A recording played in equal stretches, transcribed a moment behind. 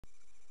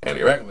And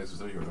you're back on this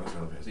video. We're talking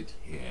about Fantasy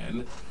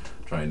 10.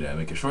 Trying to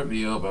make a short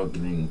video about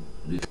getting.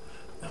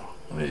 Oh,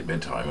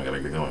 bedtime. I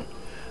gotta get going.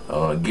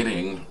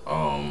 Getting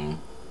all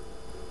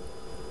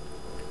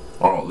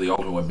the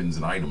ultimate weapons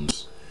and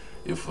items.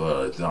 If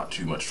it's not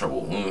too much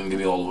trouble.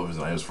 Getting all the weapons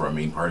and items for our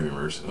main party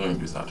members.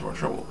 It's not too much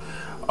trouble.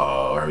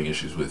 We're having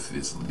issues with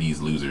these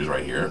losers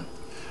right here.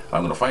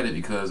 I'm gonna fight it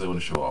because I want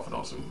to show off an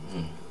awesome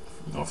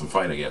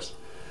fight, I guess.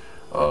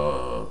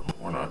 Or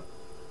not.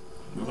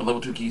 We have level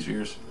 2 key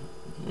spheres.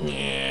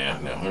 Yeah,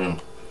 no.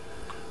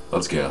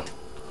 Let's go.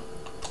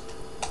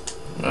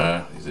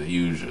 He's a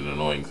huge and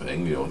annoying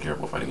thing. You don't care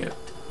about fighting it.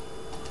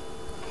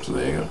 So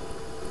there you go.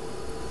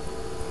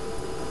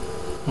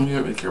 We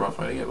don't really care about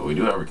fighting it, but we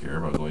do ever care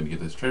about going to get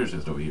this treasure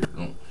chest over here.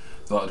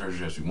 It's not the treasure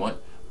chest we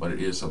want, but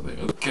it is something.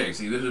 Okay,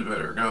 see, this is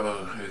better.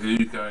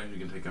 These guys you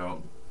can take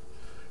out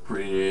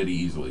pretty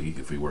easily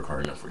if we work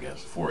hard enough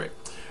for it.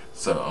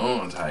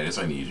 So, Titus,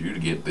 I need you to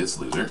get this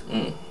loser.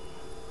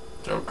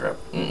 Oh crap.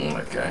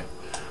 That guy.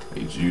 I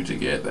need you to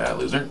get that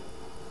loser.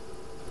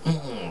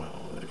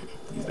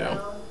 He's down.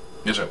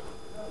 Yes, sir.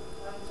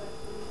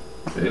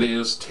 It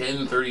is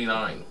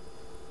 10:39.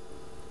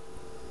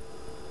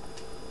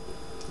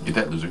 Get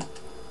that loser.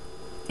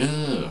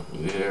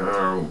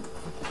 Yeah.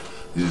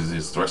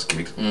 These thrust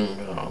kicks.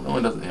 Oh, no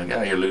one doesn't. Get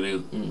out of here,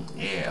 Lulu.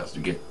 Yeah, that's what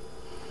you get.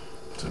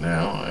 So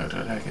now I have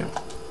to attack him.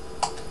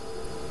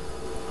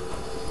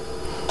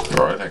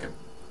 Alright, attack him.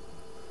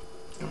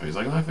 He's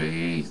like my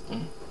face.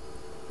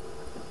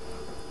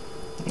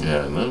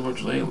 Yeah, and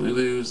unfortunately,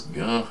 Lulu's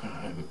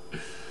gone.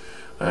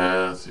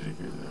 Let's see.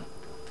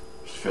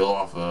 Just fell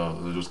off.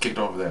 Just kicked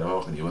off of that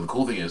balcony. Well, the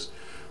cool thing is,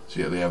 so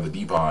yeah, they have the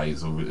deep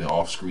eyes over the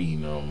off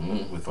screen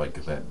with like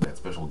that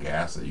special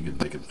gas that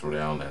they can throw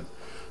down that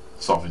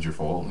softens your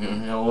fall.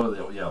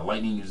 Yeah,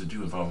 lightning used it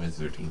too in Final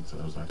Fantasy 13. So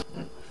that was nice.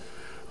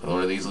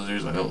 One of these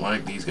losers, I don't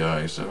like these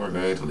guys, so we're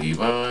going to leave.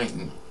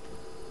 Dang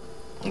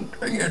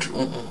it!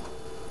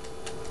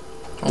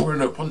 I'm going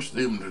to punch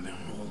them to them.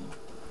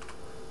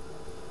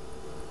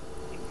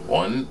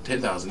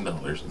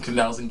 $10,000,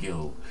 10,000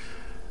 gil.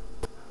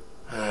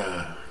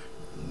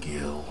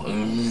 Gil.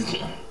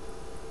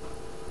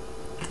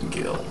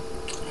 Gil.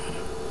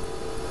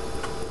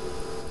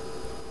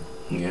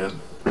 Yeah.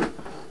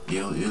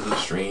 Gil is a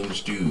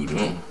strange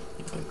dude.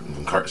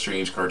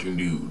 Strange cartoon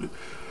dude.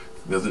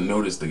 Doesn't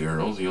notice the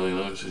girls, he only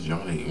notices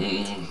Johnny.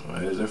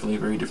 That is definitely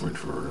very different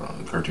for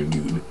a cartoon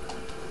dude.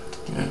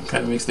 Yeah,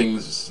 kind of makes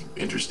things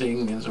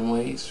interesting in some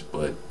ways,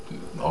 but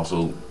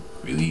also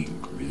really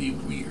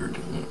weird.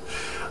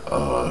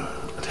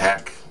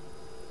 Attack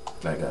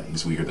that guy.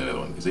 He's weirder than the other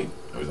one. You see?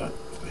 No, he's not.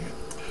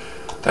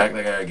 Attack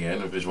that guy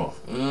again and fish him off.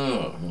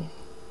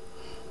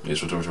 Yeah,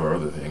 switch over to our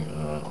other thing.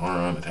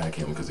 Arm, attack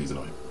him because he's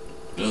annoying.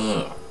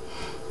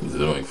 He's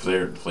an annoying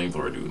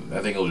flamethrower dude.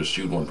 That thing will just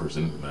shoot one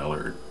person and that'll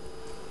hurt.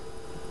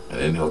 And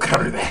then he'll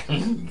counter that.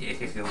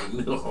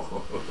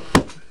 No.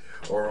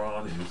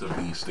 Oron is a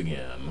beast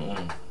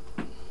again.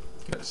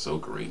 That's so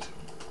great.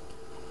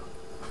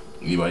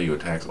 Anybody who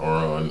attacks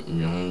Oron,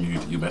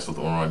 you mess with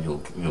Oron, he'll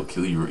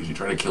kill you. If you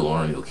try to kill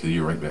Oron, he'll kill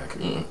you right back.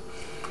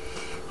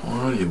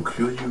 Oron, he'll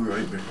kill you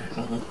right back.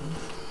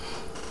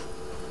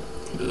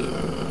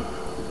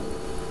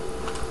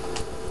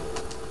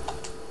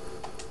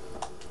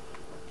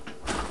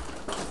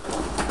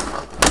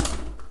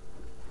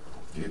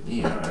 Get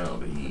me out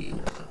of here.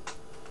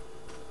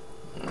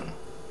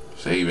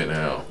 Save it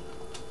now.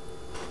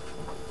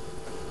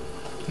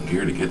 I'm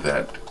here to get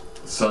that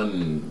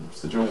sun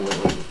sigil.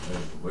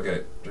 Look at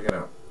it. Check it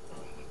out.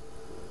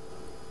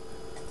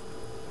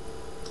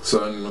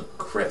 Sun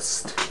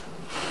crest.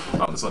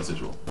 Not the sun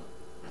sigil.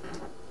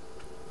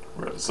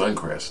 We're at the sun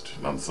crest,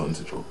 not the sun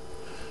sigil.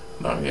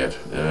 Not yet.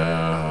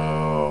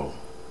 Oh.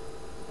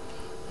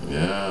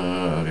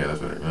 Yeah, okay, that's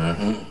better.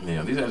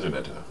 Yeah, these guys are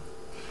that tough.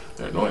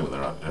 They're annoying, but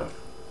they're not tough.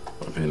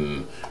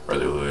 Weapon,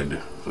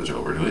 Brotherhood, switch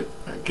over to it.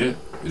 Okay.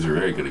 These are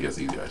very good against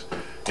these guys.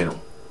 Hit them.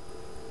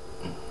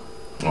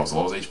 Oh, it's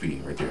lost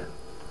HP right there.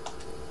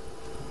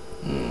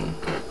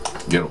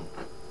 Get him.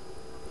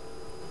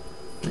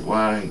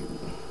 Why?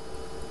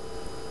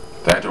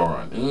 That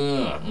Oron.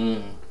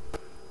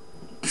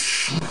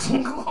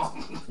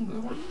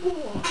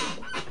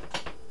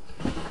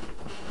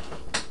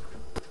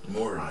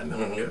 Moron.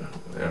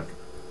 Yeah.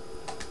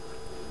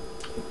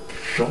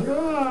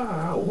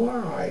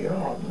 Why?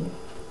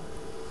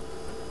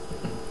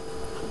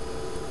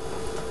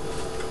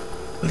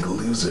 Like a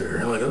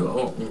loser. Like,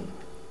 oh.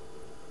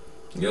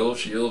 Yellow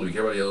shield. We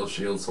care about yellow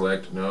shield.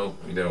 Select. No,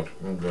 we don't.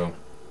 Go.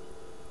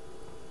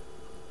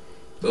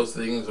 Those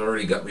things we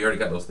already got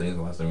those things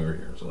the last time we were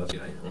here, so let's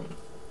get out of here.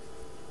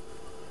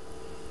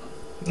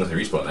 Unless they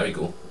respawn, that'd be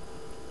cool.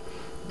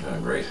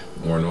 Great.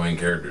 More annoying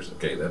characters.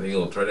 Okay, that thing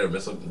will try to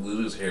mess up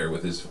Lulu's hair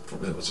with his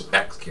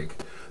axe kick.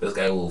 This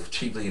guy will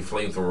cheaply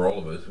flamethrower all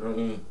of us.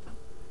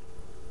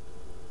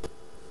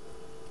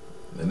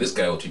 And this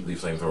guy will cheaply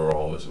flamethrower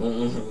all of us.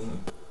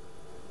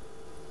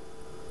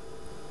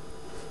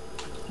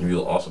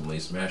 We'll awesomely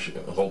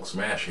Hulk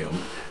smash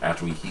him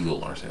after we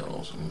heal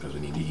ourselves, because we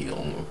need to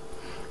heal.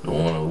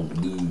 Don't want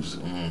to lose,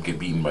 get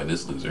beaten by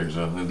this loser,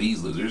 so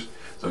these losers.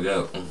 So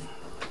go.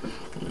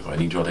 If I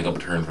need to, I'll take up a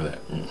turn for that.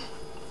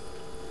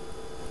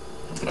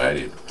 I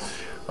did.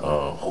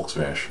 Hulk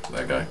smash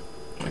that guy.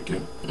 Thank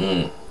you.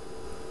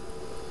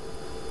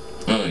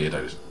 Oh yeah,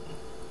 that is.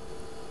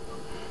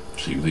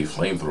 See, the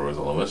flamethrowers,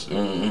 all of us.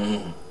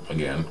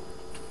 Again.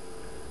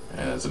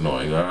 And it's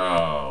annoying.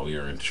 Oh, we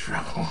are in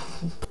trouble.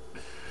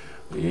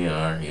 We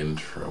are in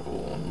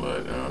trouble.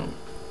 But,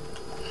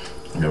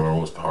 we have our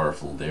most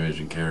powerful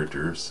damaging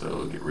character,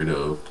 so get rid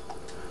of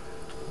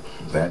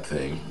that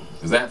thing.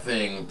 Because that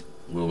thing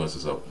will mess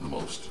us up the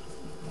most.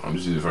 I'm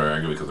just using fire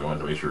angle because I wanted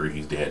to make sure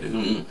he's dead.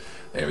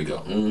 There we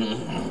go.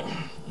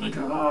 Like,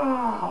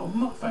 oh,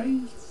 my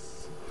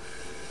face.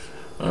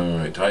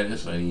 Alright,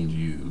 Titus, I need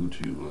you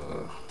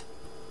to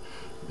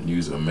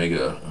use a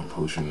mega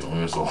potion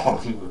on us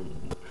all.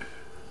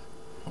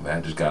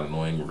 That just got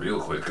annoying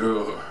real quick.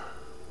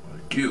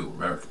 Thank you.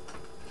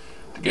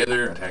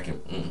 Together, attack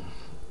him.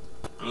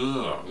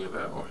 Get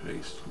that off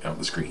face. Out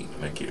the screen.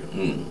 Thank you.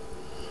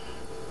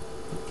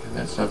 Get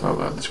that stuff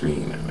out the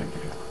screen. Thank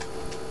you.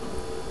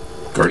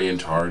 Guardian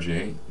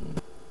Tarjay.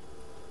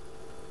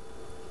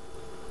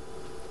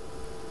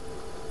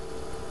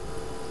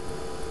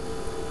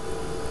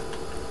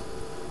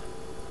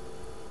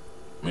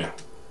 Yeah.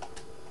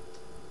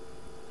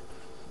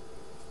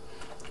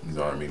 He's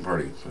on our main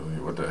party. So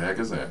what the heck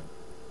is that?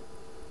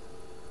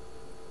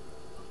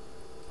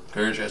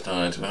 Courage has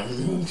time to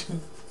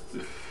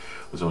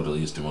let's all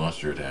delete to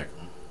monster attack.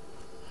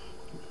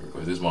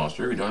 Because this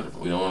monster, we don't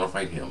want to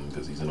fight him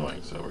because he's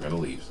annoying, so we're gonna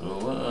leave. So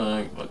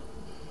what?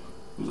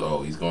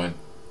 He's going.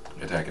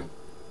 Attack him.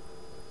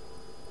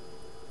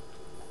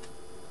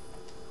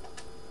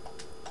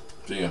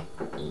 See ya.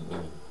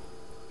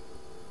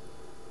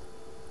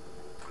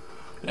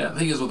 Yeah, the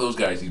thing is with those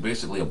guys, he's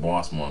basically a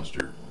boss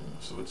monster.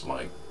 So it's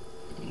like,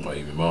 why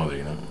even bother,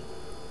 you know?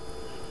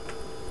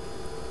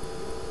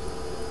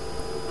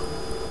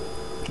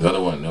 The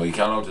other one, no, he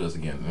caught out to us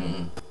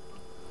again.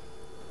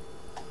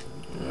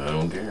 I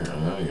don't care.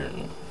 I'm out of here.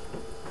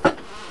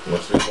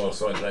 Let's just all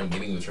so I'm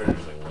getting the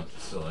treasures I want,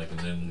 so I can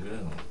then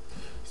go.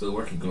 Still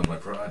working on my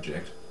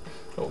project.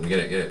 Oh, get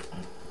it.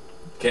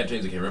 Can't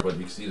change the camera, but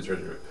you can see the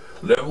treasure.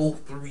 Level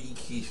 3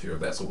 Keisha,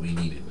 that's what we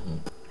needed.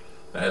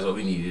 That's what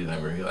we needed, and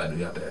I'm very glad we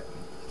got that.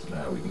 So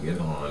now we can get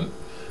on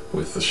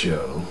with the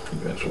show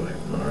eventually.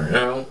 Alright,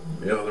 now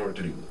we have other work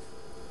to do.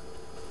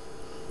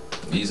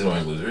 These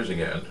annoying losers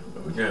again,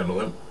 but we can handle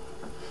them.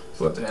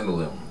 So let's handle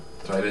them.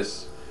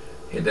 Titus,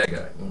 hit that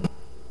guy.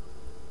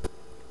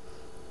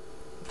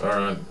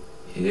 Alright,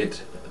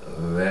 hit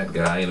that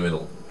guy in the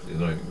middle.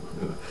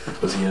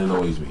 Because he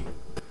annoys me.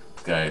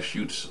 This guy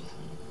shoots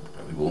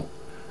people,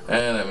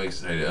 and that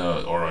makes it,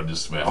 or I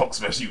just Hulk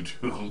smash you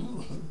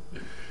too.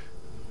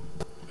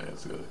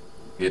 That's good.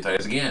 Hit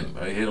Titus again.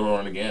 I hit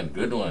on again.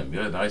 Good one.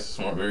 Good, nice,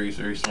 smart, very,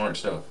 very smart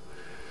stuff.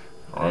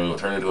 Or I'm gonna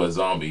turn into a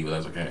zombie, but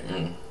that's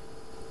okay.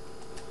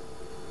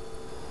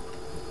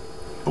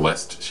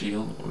 Blessed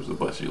shield? What was the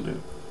blessed shield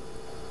do?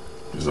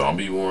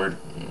 Zombie ward?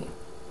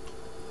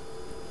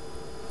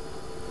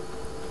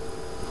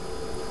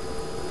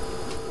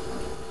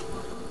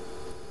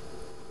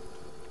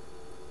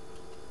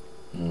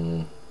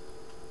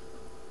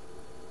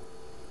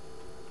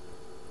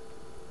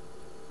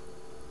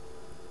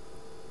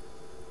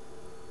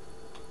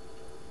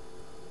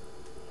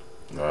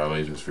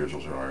 Laser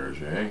spiritual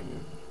charge, eh?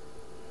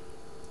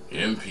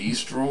 MP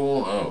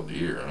stroll? Oh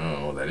dear, I don't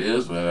know what that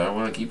is, but I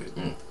want to keep it.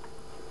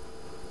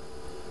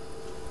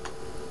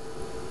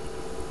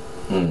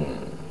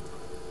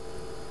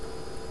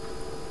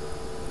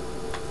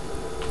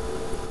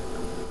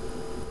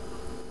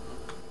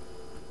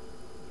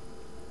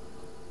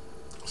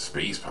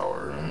 Space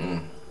power.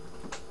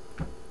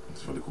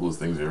 It's one of the coolest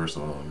things I ever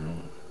saw. You know?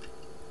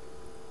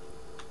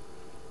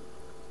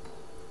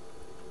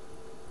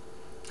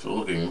 Still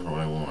looking for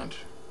what I want.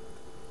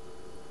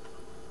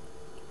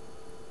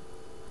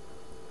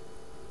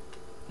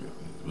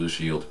 Blue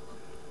shield.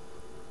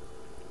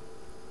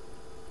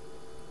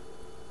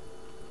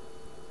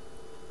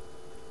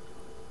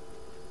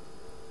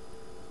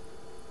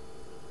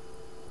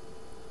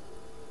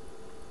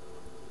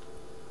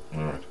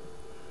 Alright.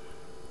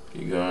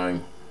 Keep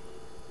going.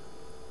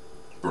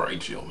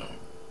 Bright shield now.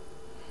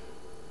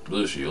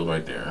 Blue shield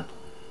right there.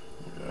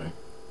 Okay.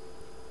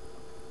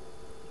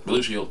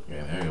 Blue shield.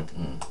 Yeah, there you go.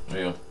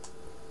 There you go.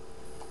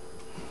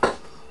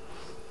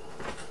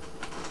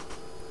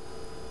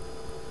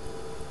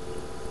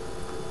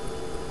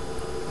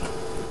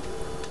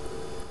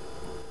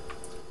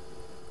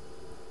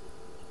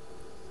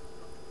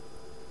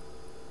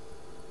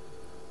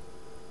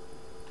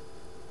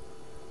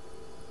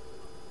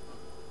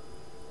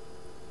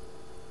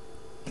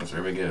 Let's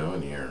ever get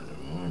on here.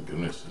 Oh my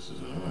goodness, this is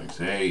annoying.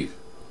 Save.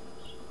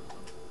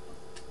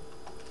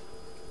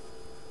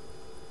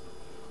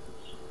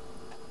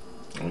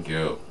 Thank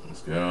you.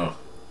 Let's go.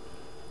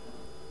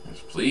 Yes,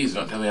 please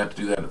don't tell me I have to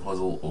do that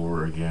puzzle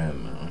over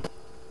again.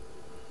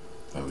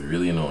 That would be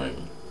really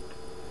annoying.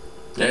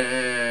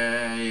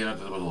 Yay! Not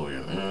the bubble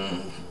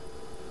again.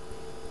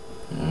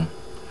 Yeah.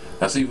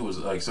 Now see if it was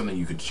like something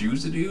you could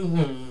choose to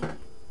do.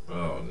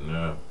 Oh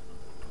no.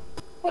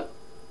 What?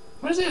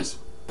 What is this?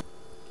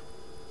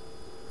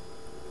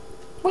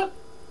 What?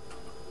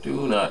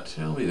 Do not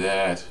tell me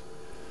that.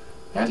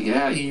 I have to get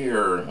out of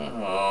here.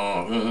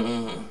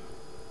 Oh.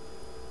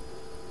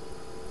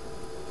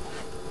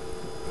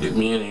 Get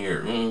me in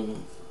here.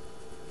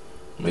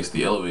 Makes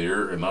the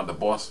elevator and not the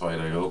boss fight,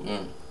 I hope.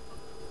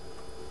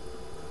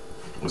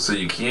 So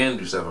you can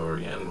do stuff over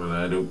again, but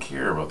I don't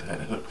care about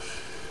that.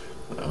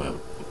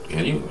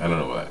 Can you? I don't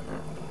know about that.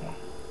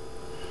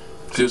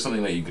 So it was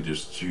something that you could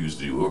just choose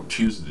to do, or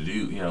choose to do.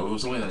 You know, it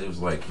was something that it was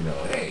like, you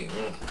know, hey.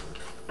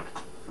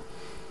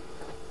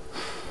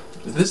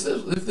 If this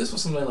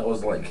was something that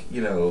was like,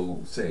 you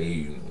know, say,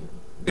 you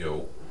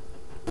know,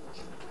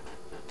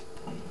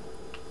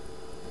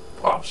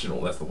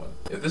 optional. That's the one.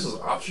 If this was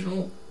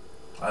optional,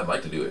 I'd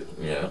like to do it.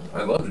 Yeah,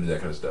 I'd love to do that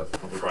kind of stuff.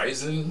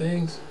 Prizes and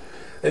things.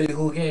 That'd be a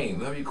cool game.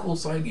 That'd be a cool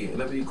side game.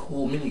 That'd be a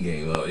cool mini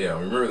game. Yeah,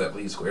 remember that,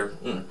 please, Square.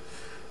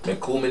 Make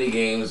cool mini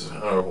games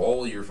out of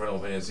all your Final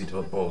Fantasy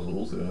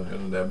puzzles,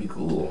 and that'd be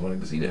cool. I'd like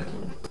to see that.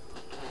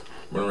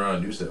 Run around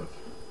and do stuff.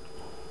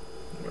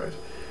 All right.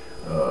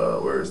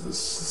 Where's this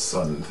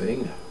sun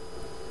thing?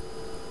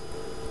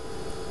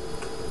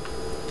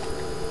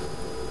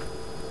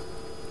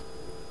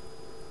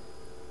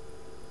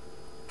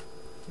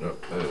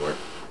 Nope, that didn't work.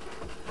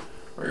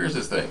 Where is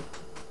this thing?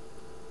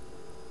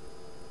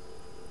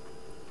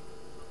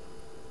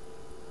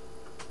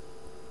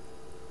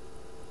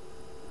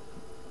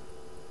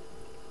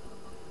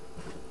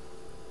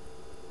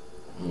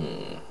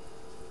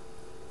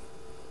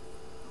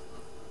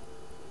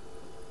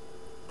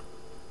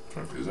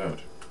 Trying to figure this out.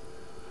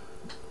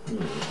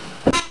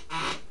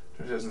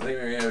 There's the thing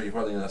where you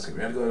probably not skip.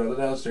 You have to go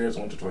downstairs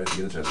once or twice to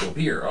get the chest to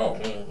appear. Oh.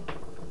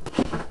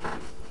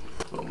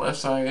 So on the left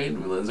side,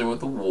 we lens in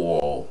with the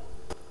wall.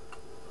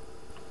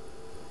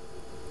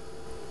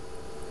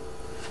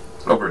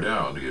 Up or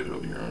down to get it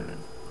over here.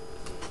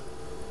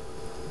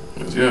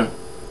 Yes, yeah.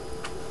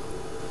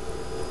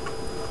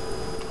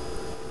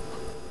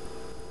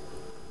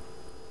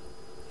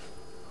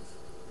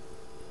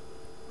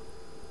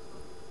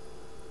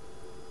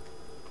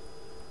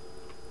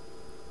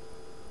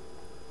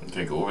 You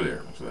can't go over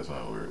there, so that's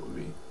not where it would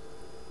be.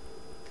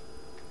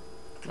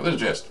 Oh, there's a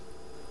chest.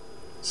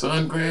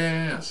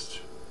 Sungrass.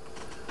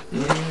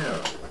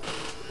 Yeah.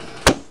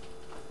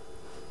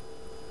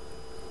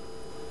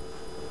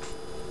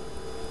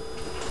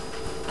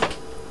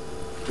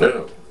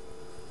 No.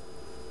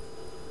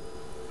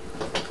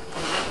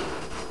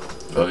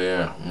 Oh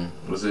yeah.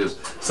 What's this?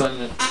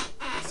 Sun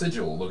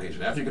Sigil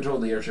location. After you control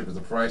the airship is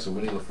the price of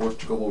winning the fourth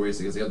Chocobo race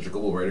against the other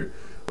Chocobo rider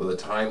with a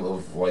time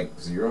of like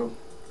 0.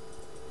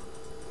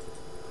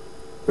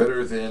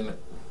 Better than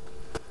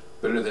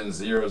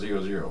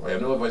 000. I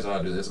have no advice on how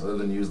to do this other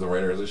than use the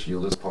rider as a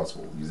shield as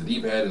possible. Use the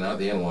D-pad and not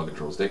the analog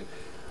control stick.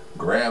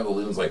 Grab the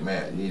balloons like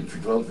mad. You need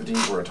 12-15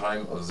 for a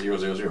time of 000.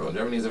 In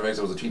Japanese effects,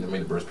 it was a cheat that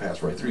made the burst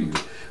pass right through you.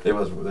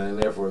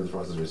 Therefore, this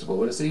process is very simple.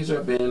 When it sees you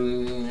have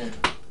been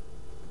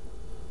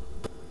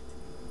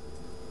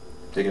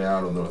taken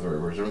out on the North River,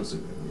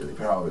 really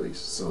power release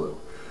solo.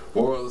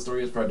 Moral of the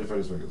story is pride to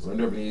fight circles. Learn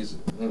Japanese,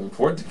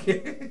 import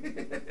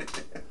the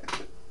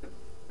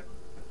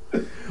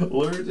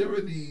learn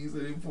Japanese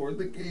and import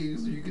the game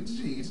so you can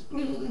cheat.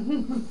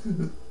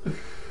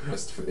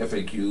 Quest for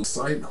FAQ,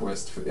 side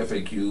quest for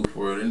FAQ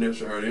for an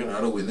in-depth on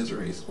how to win this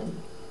race.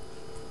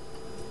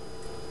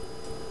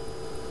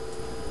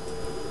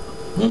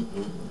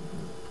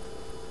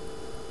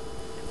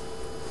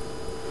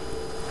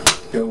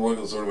 Got one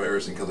of the sort of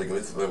embarrassing because like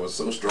that was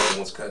so strong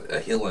once cut a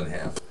hill in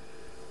half.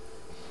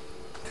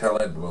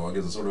 Calad blow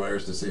gives a sort of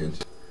Irish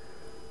descent.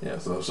 Yeah,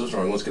 so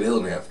strong once cut a hill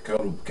in half.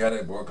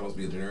 Calad blow can also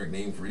be a generic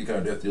name for any kind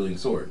of death-dealing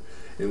sword.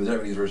 In the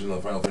Japanese version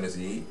of Final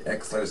Fantasy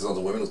X, Titus Zelda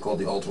weapon was called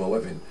the Ultima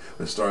Weapon,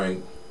 with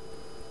starring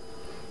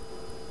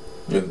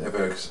with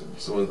FX.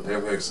 So in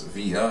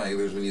FXVI,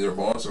 there's been either a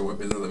boss or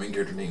weapon that the main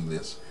character named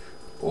this,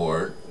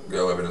 or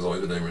the weapon has always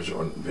been damaged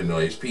on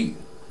HP.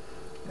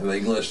 In the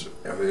English,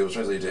 it was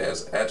translated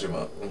as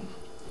Achima.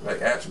 Like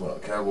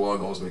Achima,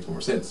 catalog almost makes more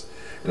sense.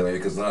 In a way,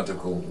 because it's not a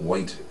typical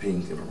white,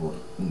 pink, and purple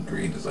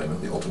green design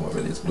of the Ultima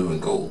Weapon, it's blue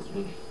and gold.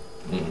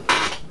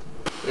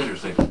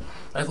 Interesting.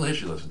 Nice little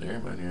history lesson there,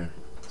 but yeah.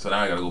 So now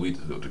I gotta go beat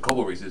the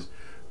Chocobo races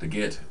to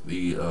get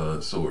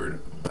the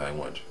sword I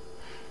want.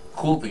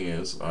 Cool thing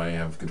is, I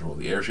have control of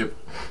the airship.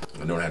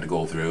 I don't have to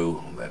go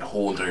through that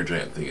whole entire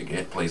giant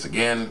thing place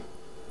again.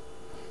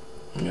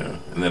 Yeah,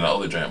 and then the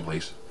other giant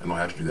place. I don't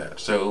have to do that.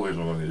 So here's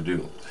what I'm going to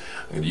do.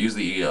 I'm going to use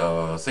the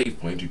save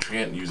point to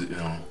use it.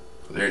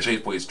 The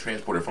save point's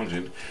transporter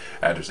function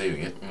after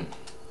saving it.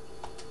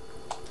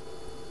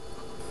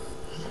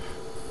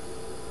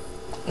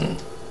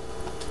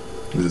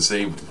 Use the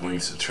save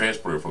point's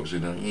transporter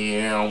function.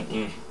 Yeah.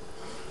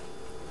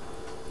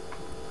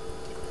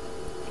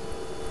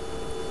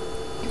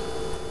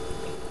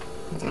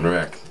 We're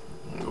back.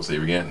 Go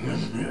save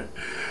again.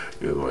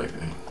 Good way.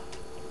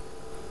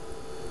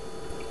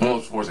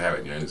 forced to have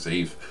it, you know, and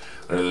save.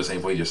 Under the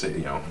same way, just say,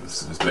 you know,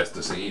 it's best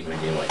to save in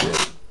a game like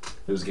this.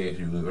 Those games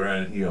you look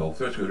around, you know,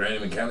 especially with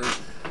random encounters,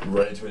 you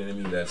run into an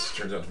enemy that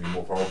turns out to be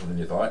more powerful than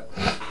you thought.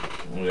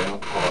 You know,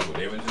 more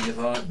damage than you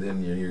thought,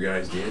 then you know, your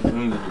guy's dead.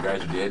 Your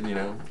guys are dead, you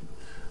know.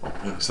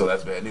 So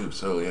that's bad news.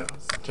 So yeah,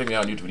 check me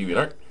out on YouTube TV and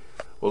Art.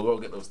 We'll go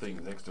get those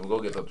things next time. We'll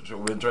go get the.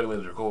 We're gonna try to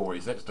win the Cold War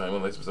race next time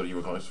on the next episode of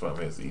Hero Comics Final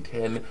Fantasy X.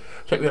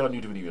 Check me out on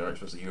YouTube TV and Art,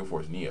 especially Hero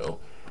Force Neo,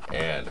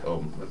 and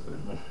from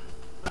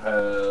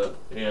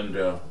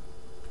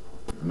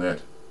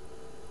that.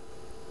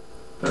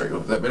 There we go.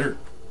 Is that better?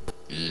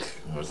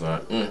 No, it's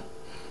not.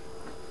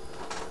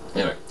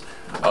 Anyway,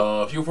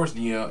 Hero Force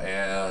Neo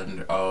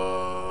and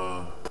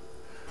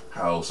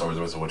how Star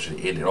Wars the Watch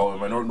should end it. All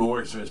my no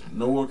work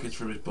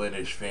for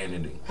Blanish fan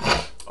ending.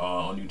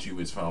 On YouTube,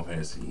 it's Final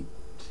Fantasy,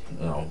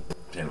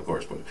 10 of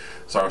course, but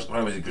Star Wars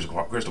Final Fantasy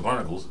Crystal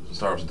Chronicles,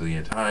 Star Wars Until the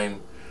End of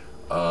Time,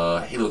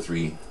 Halo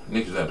 3,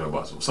 Nature's After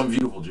Boss, Some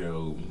Beautiful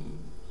Joe,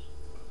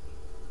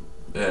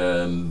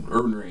 and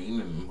Urban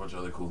Rain, and a bunch of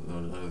other cool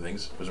other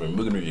things. There's my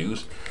Mugen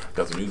reviews.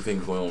 Got some new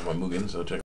things going on with my Mugen, so check.